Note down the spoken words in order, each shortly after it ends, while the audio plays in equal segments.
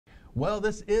Well,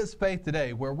 this is Faith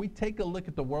Today, where we take a look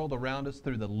at the world around us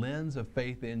through the lens of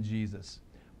faith in Jesus.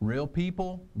 Real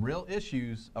people, real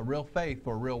issues, a real faith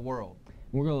for a real world.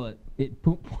 We're going to let it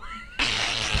poop.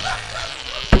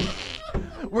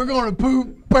 We're going to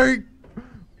poop, bang,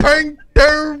 bang,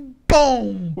 there,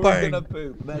 boom, We're bang. going to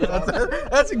poop.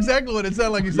 That's exactly what it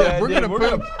sounded like you said. Yeah, We're going to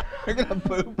poop. We're going to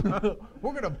poop.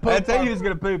 We're going to poop. I tell you who's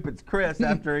going to poop. It's Chris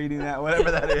after eating that,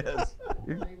 whatever that is.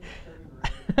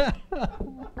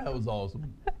 That was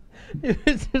awesome. It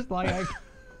was just like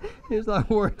it's like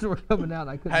words were coming out.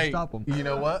 I couldn't stop them. You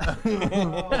know what?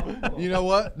 You know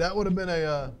what? That would have been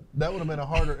a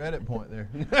harder edit point there.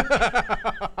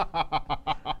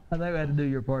 I think I had to do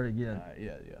your part again.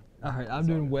 Yeah. All right, I'm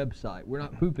doing website. We're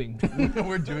not pooping.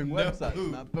 We're doing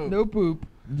websites, not poop. No poop,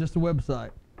 just a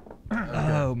website.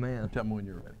 Okay. Oh man. Tell me when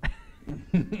you're ready.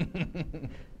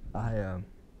 I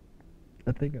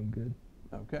think I'm good.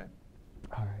 Okay.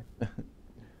 All right.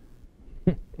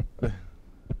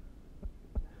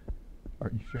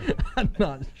 Are you sure? I'm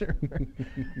not sure.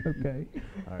 Okay.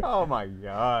 All right. Oh my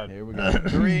God. Here we go.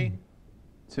 3,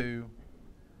 2,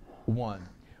 1.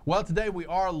 Well, today we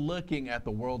are looking at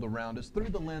the world around us through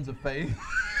the lens of faith.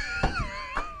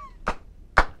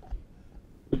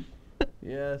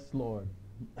 Yes, Lord.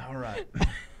 All right.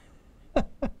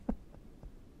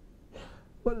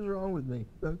 What is wrong with me?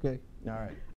 Okay. All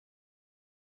right.